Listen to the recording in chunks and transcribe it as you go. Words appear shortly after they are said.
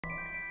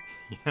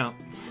Yep.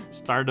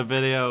 Start the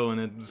video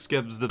and it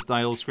skips the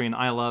title screen.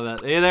 I love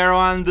it. Hey there,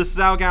 everyone. This is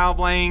Alcal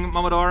playing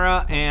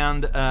Momodora,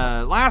 and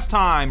last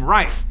time,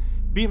 right,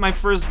 beat my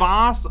first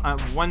boss. I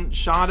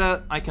one-shot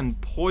it. I can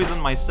poison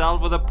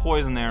myself with the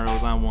poison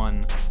arrows. I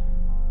won.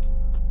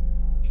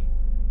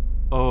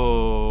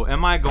 Oh,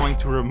 am I going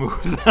to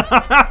remove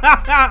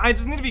that? I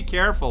just need to be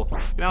careful.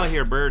 Get out of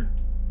here, bird.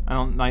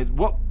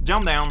 Whoop,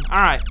 jump down.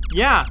 All right,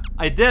 yeah,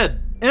 I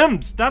did.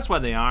 Imps, that's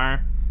what they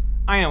are.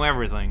 I know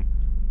everything.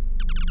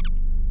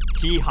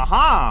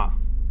 Ha-ha!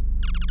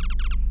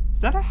 Is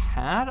that a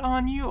hat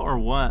on you or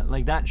what?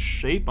 Like that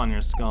shape on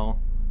your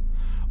skull.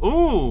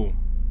 Ooh!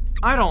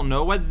 I don't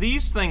know what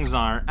these things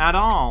are at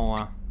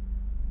all.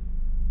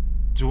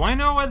 Do I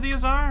know what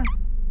these are?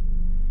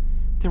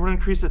 They would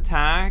increase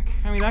attack.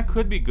 I mean, that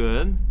could be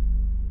good.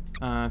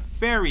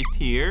 Fairy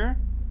tier.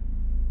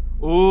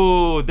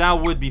 Ooh,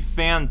 that would be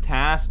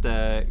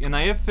fantastic. And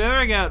if I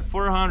ever get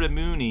 400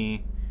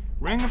 Mooney,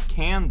 Ring of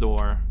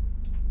Candor.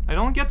 I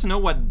don't get to know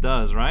what it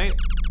does, right?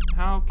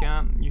 How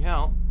can you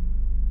help?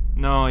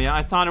 No, yeah,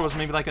 I thought it was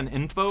maybe like an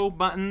info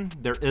button.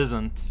 There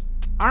isn't.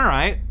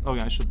 Alright. Okay,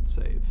 I should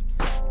save.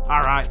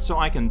 Alright, so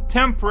I can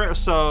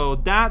so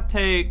that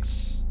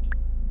takes...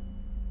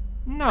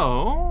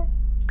 No.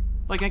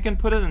 Like I can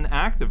put it in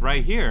active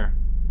right here.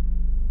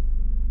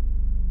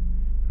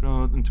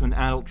 Grow into an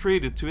adult tree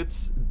due to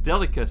its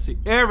delicacy.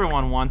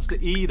 Everyone wants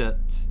to eat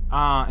it.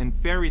 And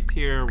fairy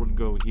tier would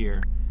go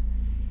here.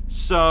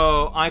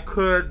 So I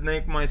could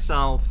make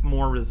myself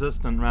more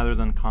resistant rather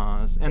than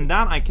cause. And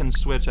that I can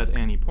switch at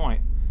any point.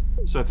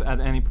 So if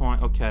at any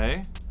point,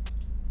 okay.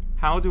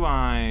 How do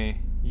I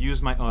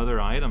use my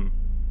other item?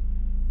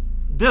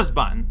 This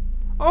button.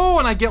 Oh,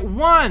 and I get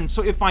one.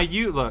 So if I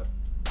use, look,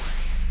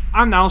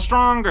 I'm now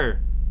stronger.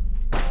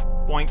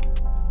 Boink.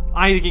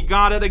 I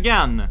got it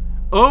again.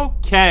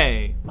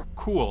 Okay.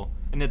 Cool.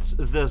 And it's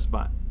this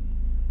button.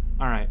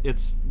 Alright,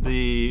 it's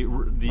the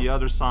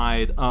other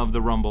side of the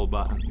rumble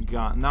button.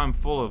 God, now I'm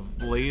full of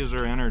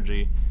laser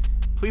energy.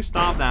 Please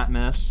stop that,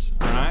 miss.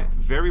 Alright,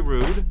 very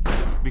rude.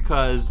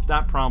 Because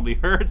that probably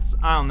hurts.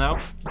 I don't know.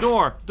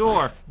 Door,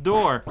 door,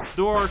 door,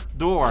 door,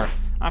 door.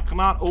 I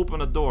cannot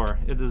open a door.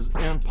 It is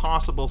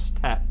impossible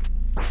tech.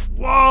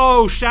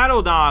 Whoa,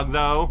 Shadow Dog,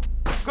 though.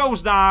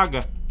 Ghost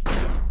Dog.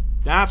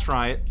 That's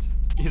right.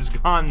 He's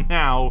gone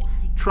now.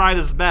 Tried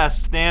his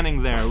best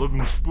standing there,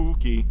 looking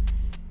spooky.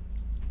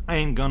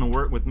 Ain't gonna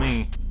work with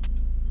me.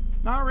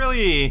 Not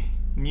really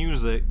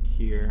music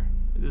here.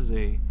 It is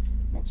a...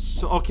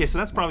 okay, so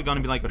that's probably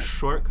gonna be like a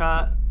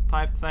shortcut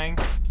type thing.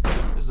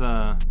 There's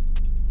a...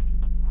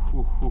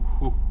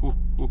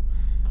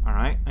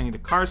 Alright, I need a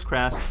car's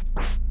crest.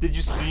 Did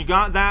you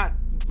got that?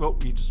 Oh,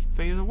 you just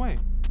faded away.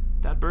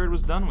 That bird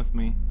was done with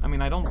me. I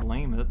mean, I don't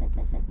blame it.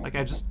 Like,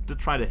 I just did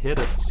try to hit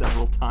it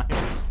several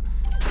times.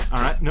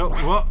 Alright, no,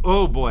 whoa,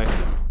 oh boy.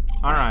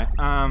 Alright,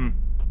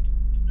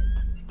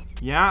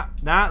 yeah,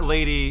 that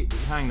lady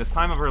is having the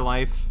time of her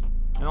life.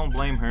 I don't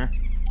blame her.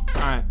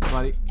 Alright,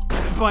 buddy.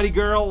 Buddy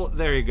girl,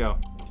 there you go.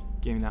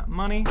 Give me that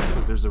money,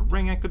 because there's a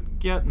ring I could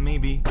get,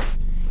 maybe.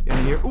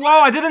 In here.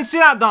 Whoa, I didn't see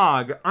that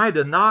dog! I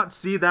did not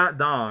see that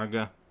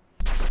dog.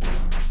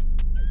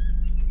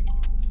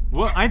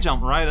 Well, I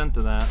jumped right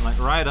into that, like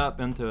right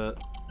up into it.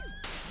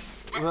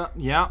 Well,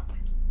 yeah.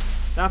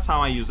 That's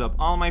how I use up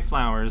all my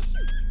flowers.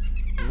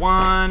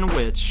 One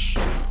witch.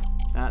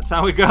 That's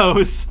how it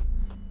goes.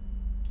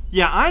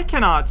 Yeah, I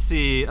cannot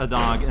see a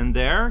dog in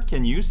there.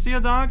 Can you see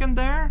a dog in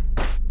there?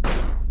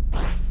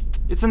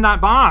 It's in that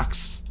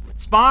box.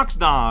 It's box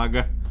dog.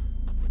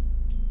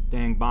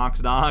 Dang box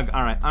dog.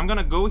 Alright, I'm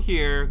gonna go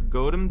here,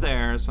 go to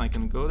there, so I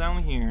can go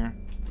down here.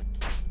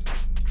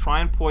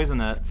 Try and poison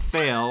it.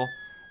 Fail.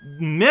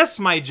 Miss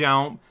my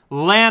jump.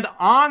 Land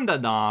on the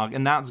dog,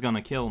 and that's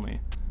gonna kill me.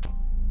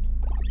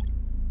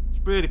 It's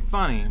pretty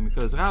funny,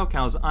 because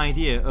Raukau's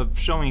idea of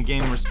showing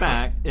game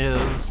respect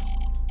is...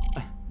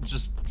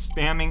 just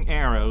spamming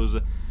arrows.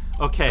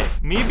 Okay,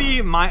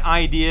 maybe my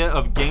idea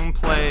of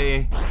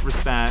gameplay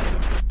respect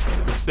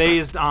is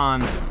based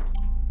on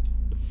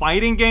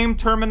fighting game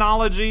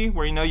terminology,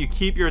 where you know you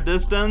keep your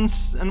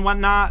distance and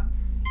whatnot.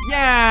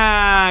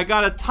 Yeah, I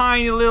got a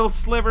tiny little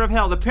sliver of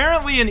health.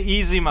 Apparently in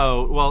easy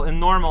mode, well, in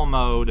normal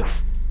mode,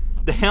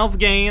 the health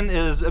gain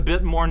is a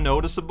bit more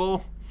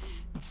noticeable.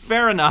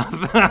 Fair enough.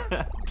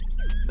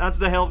 That's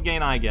the health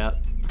gain I get.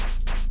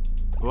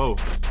 Whoa.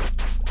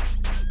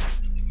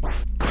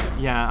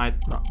 Yeah,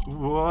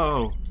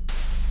 whoa.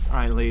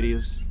 Alright,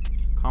 ladies.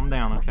 Calm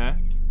down, okay?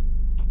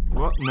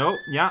 Whoa, nope.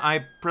 Yeah,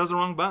 I pressed the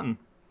wrong button.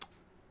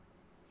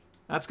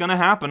 That's gonna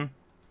happen.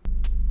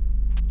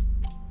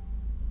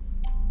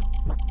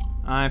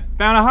 I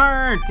found a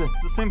heart!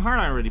 It's the same heart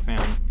I already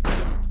found.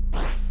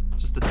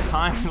 Just a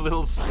tiny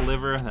little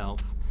sliver of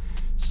health.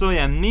 So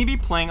yeah, maybe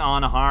playing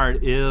on hard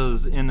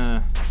is, in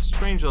a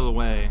strange little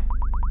way,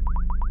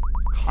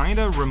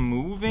 kinda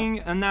removing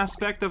an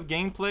aspect of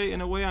gameplay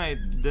in a way I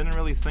didn't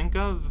really think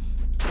of.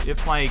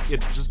 If like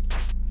it just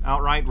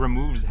outright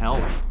removes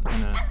health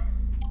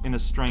in a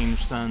strange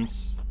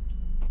sense.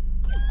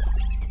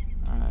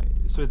 Alright,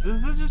 so is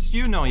this just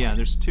you? No, yeah,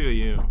 there's two of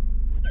you.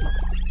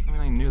 I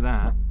mean, I knew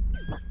that.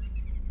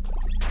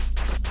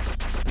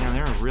 Man,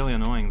 they're really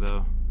annoying,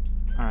 though.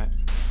 Alright.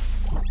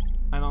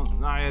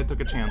 I took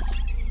a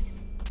chance.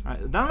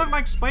 Alright, does that look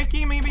like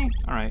spiky, maybe?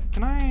 Alright,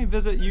 can I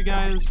visit you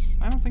guys?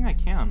 I don't think I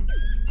can.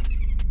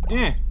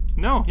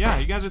 No, yeah,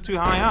 you guys are too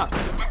high up.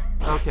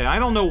 Okay, I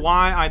don't know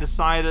why I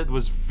decided it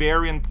was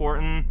very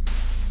important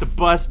to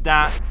bust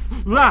that.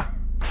 Ah!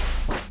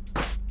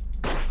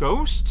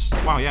 Ghost?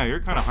 Wow, yeah, you're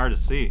kind of hard to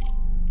see.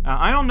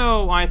 I don't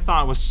know why I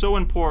thought it was so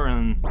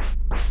important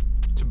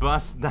to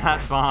bust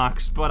that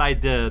box, but I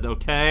did,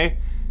 okay?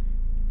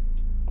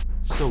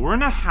 So we're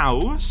in a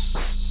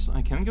house.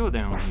 I can go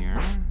down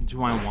here.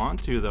 Do I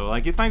want to, though?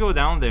 Like, if I go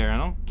down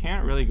there,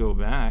 can't really go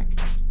back.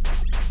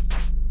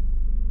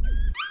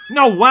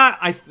 No, what?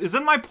 Is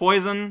it my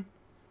poison?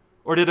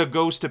 Or did a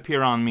ghost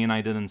appear on me and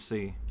I didn't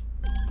see?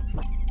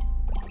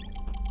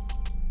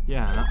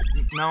 Yeah,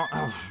 no,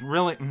 oh,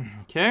 really?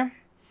 Okay.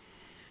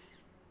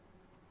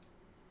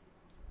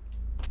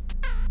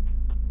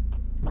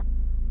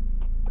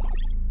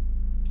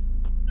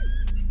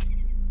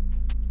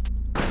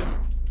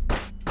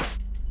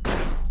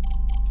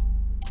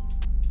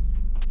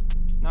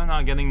 I'm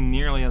not getting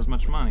nearly as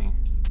much money.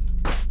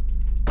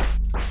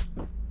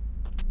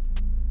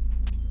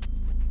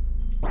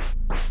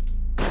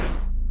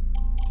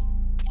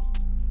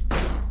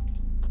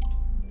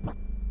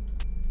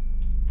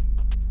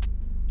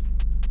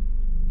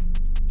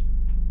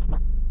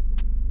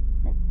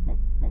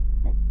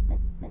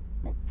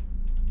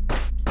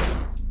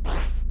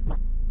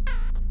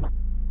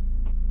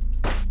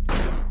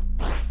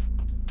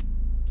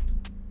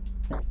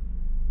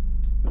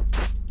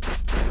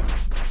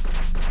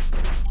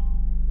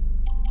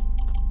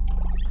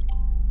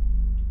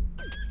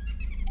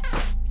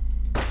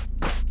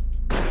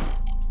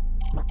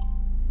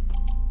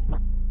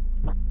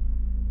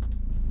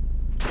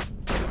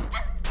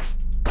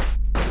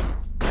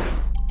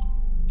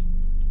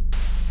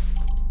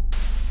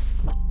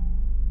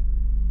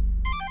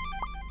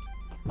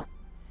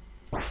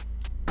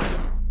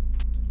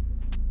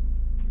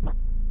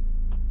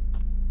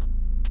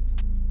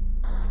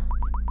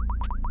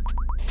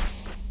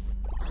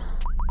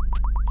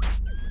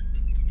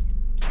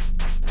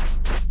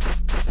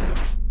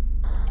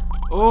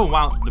 Oh,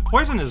 wow. The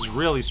poison is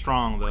really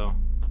strong, though.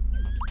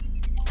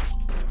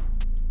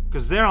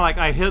 Because there, like,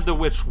 I hit the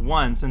witch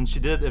once, and she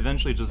did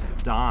eventually just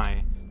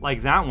die.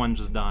 Like, that one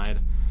just died.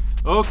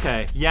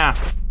 Okay, yeah.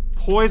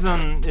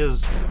 Poison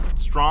is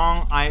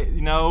strong.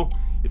 You know,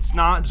 it's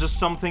not just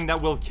something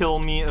that will kill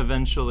me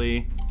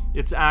eventually.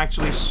 It's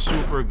actually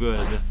super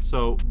good.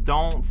 So,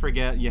 don't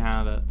forget you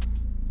have it.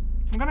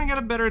 I'm gonna get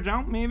a better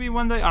jump maybe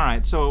one day.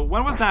 Alright, so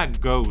when was that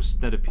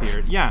ghost that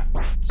appeared? Yeah,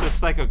 so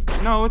it's like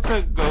no, it's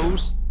a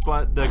ghost,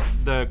 but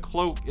the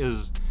cloak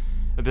is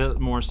a bit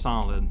more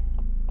solid.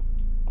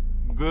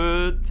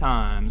 Good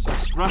times.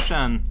 Just rush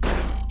in.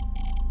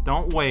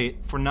 Don't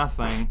wait for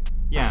nothing.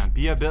 Yeah,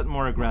 be a bit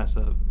more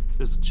aggressive.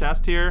 There's a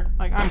chest here.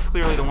 Like, I'm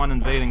clearly the one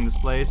invading this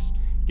place.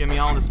 Give me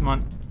all this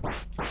money.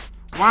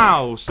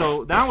 Wow,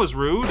 so that was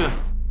rude.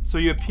 So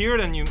you appeared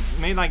and you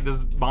made like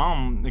this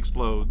bomb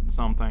explode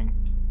something.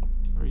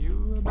 Are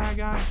you a bad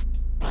guy?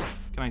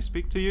 Can I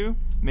speak to you?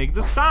 Make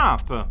the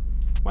stop!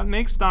 What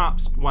makes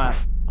stops? What?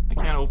 I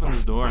can't open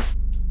this door.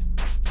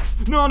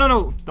 No, no,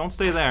 no! Don't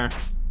stay there.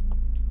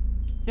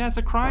 Yeah, it's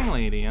a crying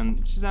lady,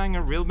 and she's having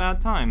a real bad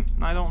time.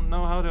 And I don't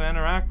know how to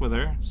interact with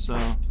her, so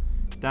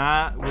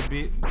that would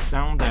be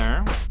down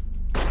there.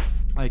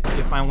 Like,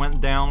 if I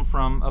went down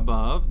from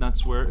above,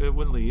 that's where it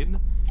would lead.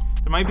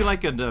 There might be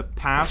like a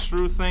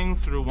pass-through thing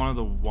through one of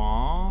the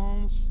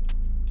walls.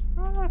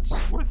 Oh,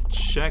 that's worth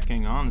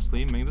checking,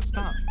 honestly. Make the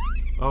stop.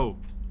 Oh,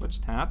 what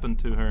just happened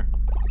to her?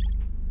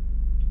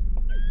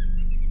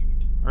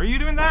 Are you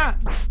doing that?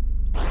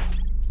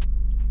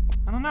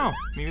 I don't know.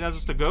 Maybe that's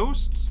just a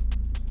ghost?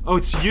 Oh,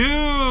 it's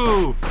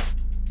you!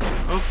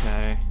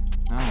 Okay.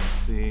 Now let's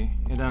see.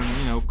 And then,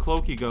 you know,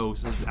 Cloaky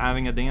Ghost is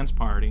having a dance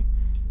party.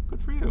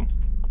 Good for you.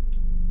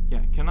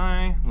 Yeah, can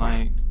I,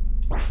 like...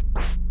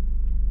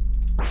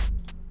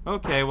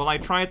 Okay, well, I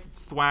tried to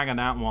thwag at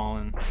that wall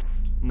and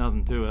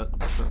nothing to it.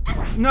 So.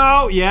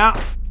 No, yeah!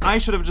 I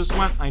should have just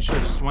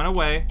went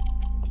away.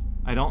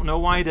 I don't know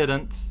why I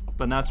didn't,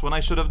 but that's what I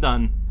should have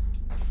done.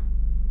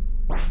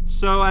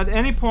 So, at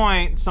any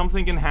point,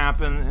 something can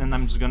happen and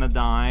I'm just gonna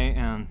die,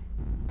 and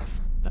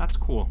that's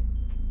cool.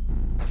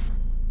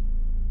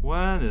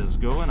 What is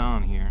going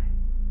on here?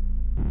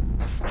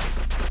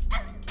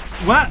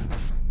 What?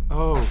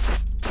 Oh.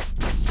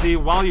 See,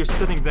 while you're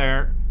sitting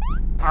there,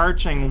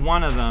 arching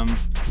one of them,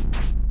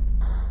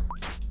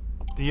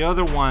 the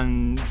other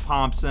one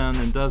pops in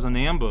and does an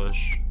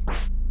ambush.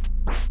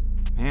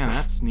 Man,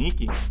 that's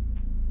sneaky.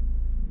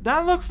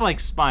 That looks like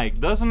Spike,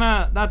 doesn't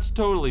it? That's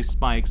totally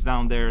Spike's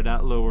down there,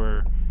 that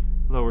lower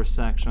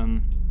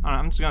section. Alright,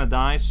 I'm just gonna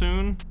die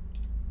soon.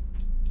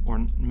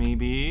 Or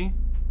maybe.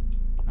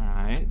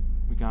 Alright,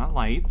 we got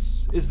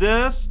lights. Is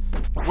this?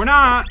 We're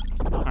not!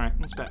 Alright,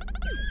 inspect.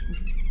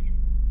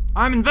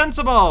 I'm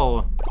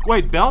invincible!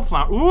 Wait,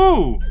 bellflower.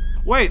 Ooh!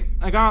 Wait,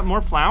 I got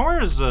more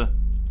flowers?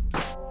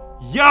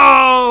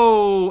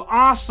 Yo!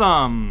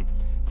 Awesome!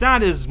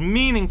 That is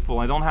meaningful.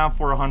 I don't have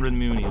 400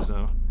 moonies,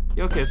 though.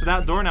 Okay, so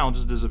that door now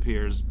just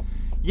disappears.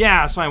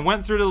 Yeah, so I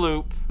went through the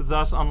loop,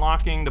 thus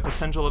unlocking the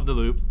potential of the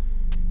loop.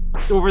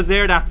 Over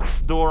there, that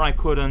door I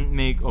couldn't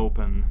make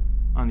open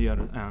on the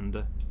other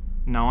end.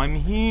 Now I'm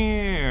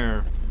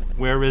here.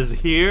 Where is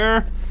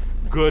here?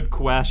 Good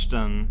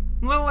question.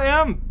 Little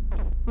imp.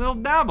 Little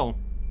dabble.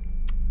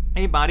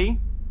 Hey,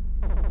 buddy.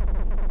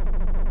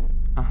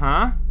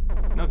 Uh-huh.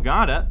 No,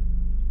 got it.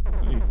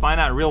 You find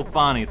that real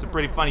funny. It's a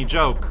pretty funny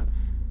joke.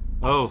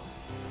 Oh.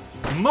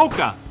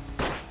 Mocha!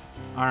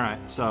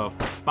 Alright, so,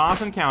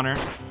 boss encounter.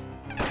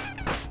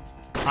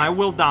 I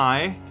will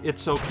die.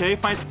 It's okay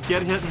if I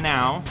get hit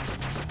now,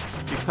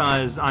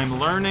 because I'm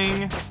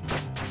learning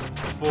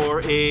for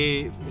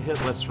a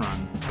hitless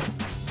run.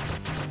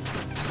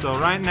 So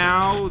right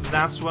now,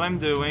 that's what I'm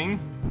doing.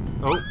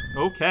 Oh,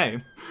 okay.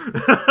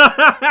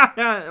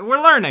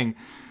 We're learning.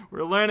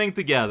 We're learning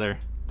together.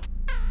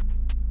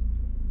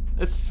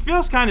 It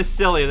feels kind of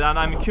silly that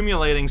I'm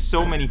accumulating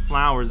so many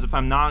flowers if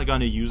I'm not going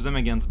to use them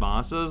against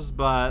bosses,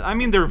 but I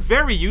mean, they're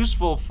very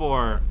useful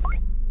for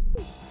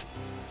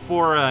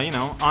you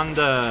know,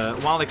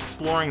 while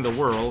exploring the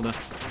world.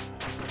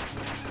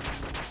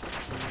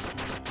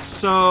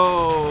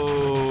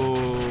 So,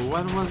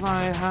 what was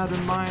I had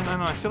in mind? I don't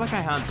know, I feel like I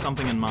had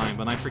something in mind,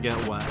 but I forget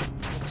what.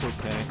 It's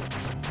okay.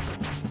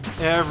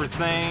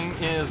 Everything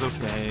is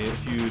okay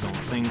if you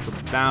don't think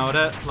about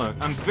it. Look,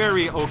 I'm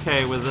very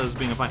okay with this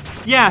being a fight.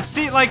 Yeah,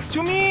 see, like,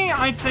 to me,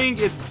 I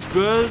think it's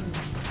good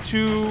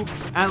to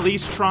at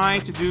least try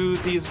to do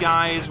these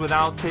guys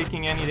without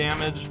taking any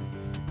damage.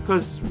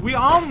 Because we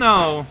all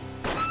know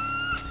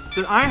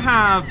that I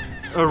have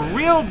a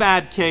real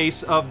bad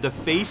case of the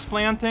face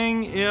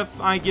planting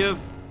if I give...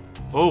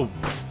 Oh,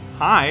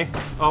 hi.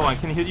 Oh, I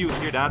can hit you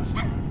here, that's...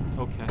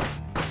 Okay.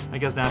 I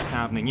guess that's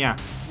happening. Yeah,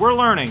 we're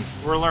learning.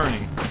 We're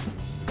learning.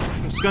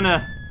 I'm just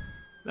gonna...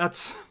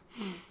 That's...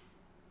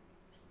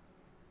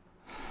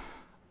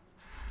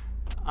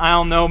 I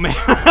don't know, man.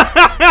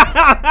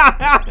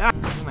 I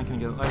can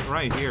get like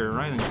right here,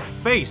 right in your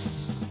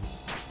face.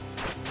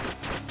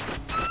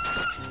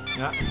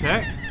 Yeah,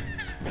 okay.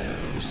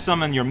 You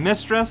summon your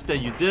mistress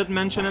that you did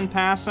mention in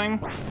passing.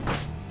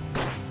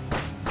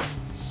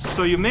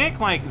 So you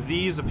make like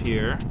these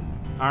appear.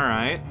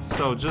 Alright,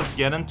 so just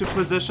get into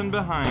position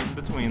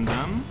between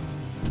them.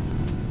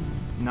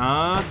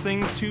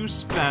 Nothing too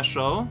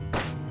special.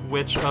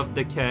 Witch of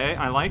Decay.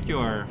 I like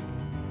your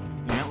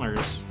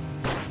antlers.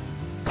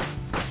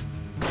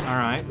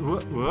 Alright,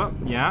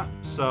 yeah,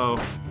 so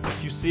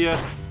if you see it,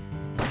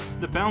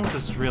 the balance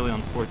is really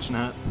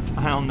unfortunate.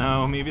 I don't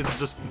know, maybe it's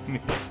just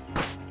me.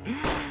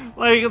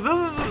 Like,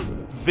 this is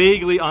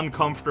vaguely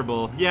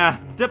uncomfortable. Yeah,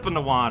 dip in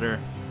the water.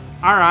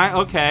 Alright,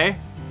 okay.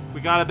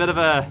 We got a bit of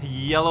a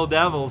yellow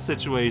devil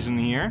situation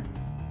here.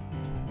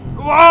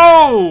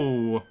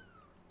 Whoa!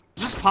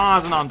 Just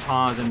pause and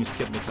unpause and you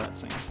skip the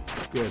cutscene.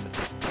 Good.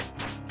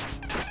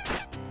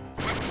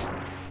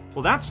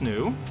 Well, that's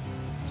new.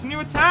 It's a new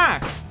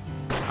attack.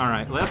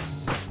 Alright,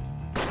 let's...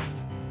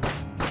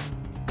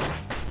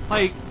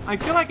 Like, I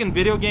feel like in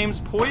video games,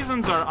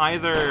 poisons are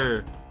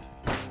either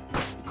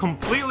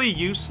completely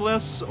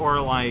useless or,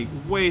 like,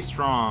 way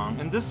strong.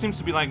 And this seems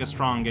to be, like, a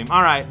strong game.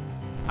 Alright,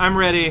 I'm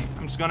ready.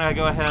 I'm just gonna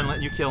go ahead and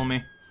let you kill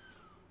me.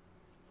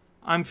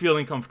 I'm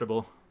feeling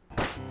comfortable.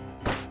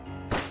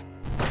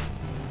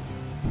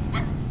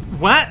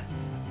 What?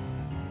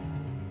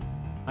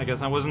 I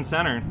guess I wasn't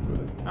centered.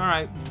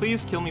 Alright,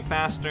 please kill me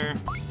faster.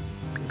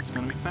 It's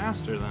gonna be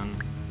faster then.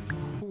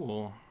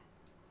 Cool.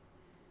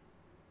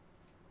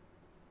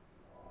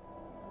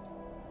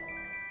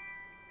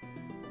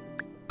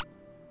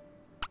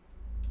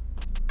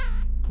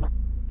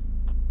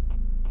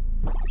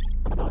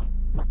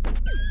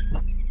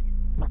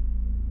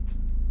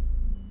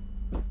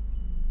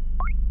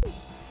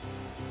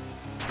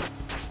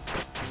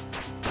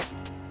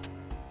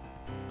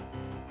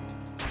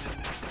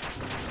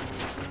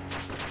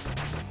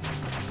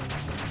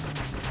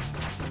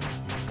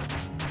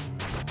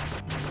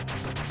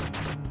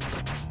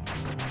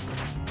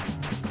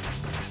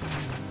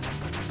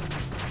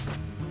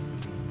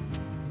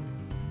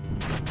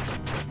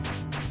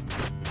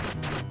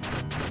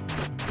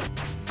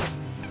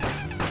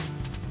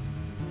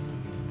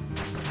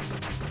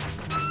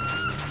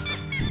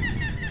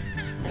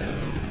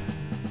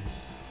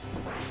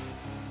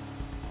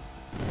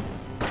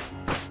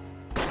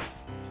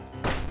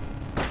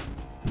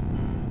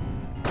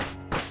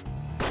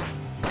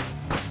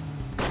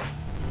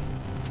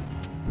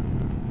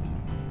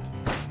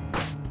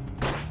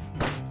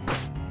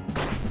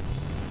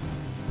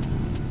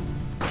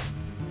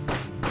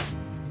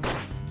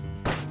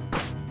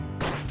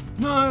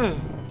 No!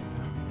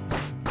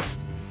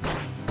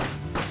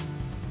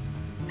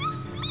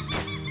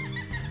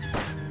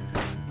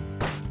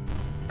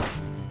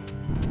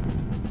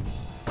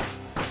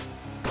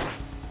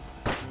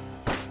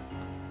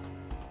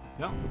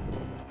 Yep.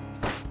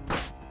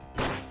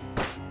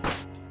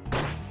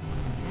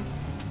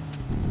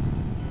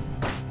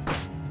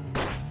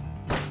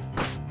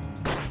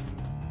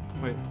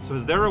 Wait, so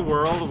is there a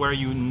world where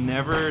you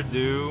never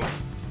do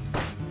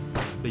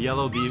the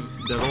yellow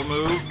devil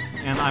move,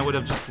 and I would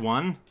have just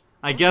won?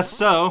 I guess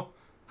so.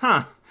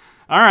 Huh.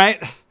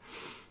 Alright.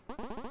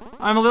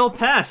 I'm a little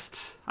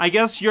pissed. I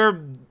guess you're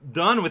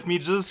done with me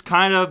just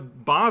kind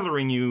of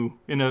bothering you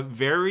in a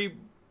very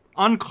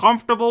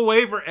uncomfortable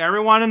way for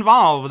everyone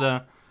involved.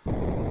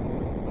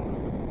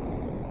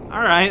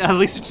 Alright, at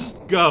least you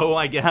just go,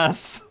 I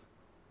guess.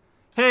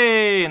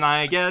 Hey, and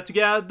I get to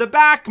get the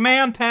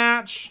Backman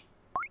patch.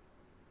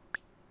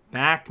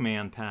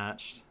 Backman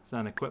patch. Is that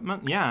an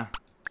equipment? Yeah.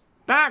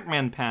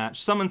 Backman patch.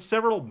 Summon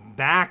several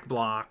back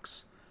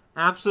blocks.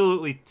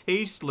 Absolutely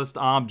tasteless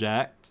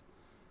object.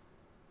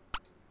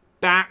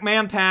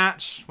 Backman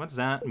patch. What does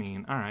that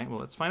mean? Alright, well,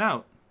 let's find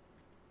out.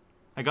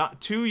 I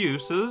got 2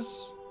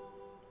 uses.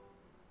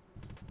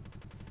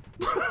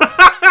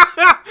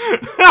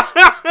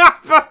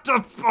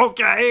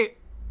 Okay.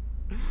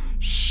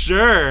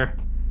 Sure.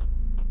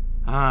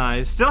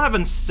 I still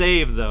haven't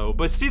saved, though.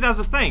 But see, that's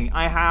the thing.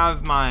 I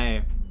have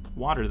my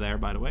water there,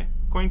 by the way.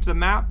 According to the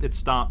map, it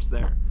stops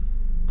there.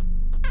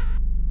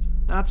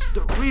 That's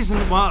the reason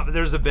why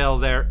there's a bell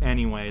there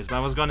anyways. But I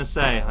was gonna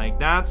say, like,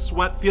 that's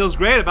what feels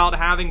great about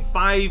having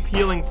 5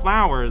 healing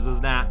flowers, is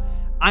that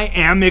I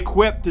am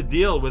equipped to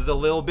deal with a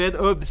little bit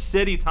of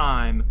city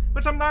time,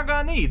 which I'm not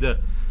gonna need.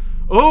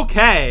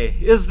 Okay,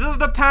 is this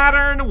the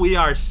pattern we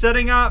are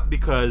setting up?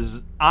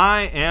 Because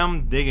I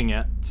am digging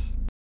it.